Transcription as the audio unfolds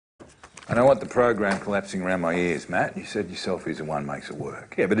I don't want the program collapsing around my ears, Matt. You said yourself he's the one makes it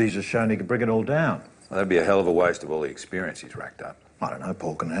work. Yeah, but he's just shown he can bring it all down. Well, that'd be a hell of a waste of all the experience he's racked up. I don't know,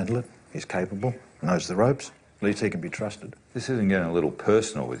 Paul can handle it. He's capable, knows the ropes. At least he can be trusted. This isn't getting a little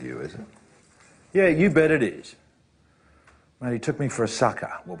personal with you, is it? Yeah, you bet it is. Mate, he took me for a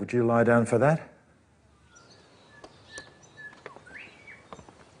sucker. What, would you lie down for that?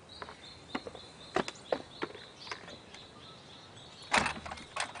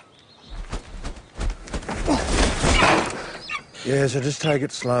 Yeah, so just take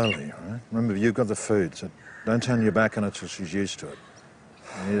it slowly, all right? Remember, you've got the food, so don't turn your back on it till she's used to it.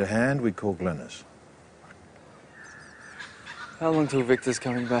 You need a hand, we call Glennis. How long till Victor's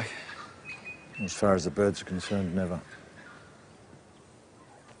coming back? As far as the birds are concerned, never.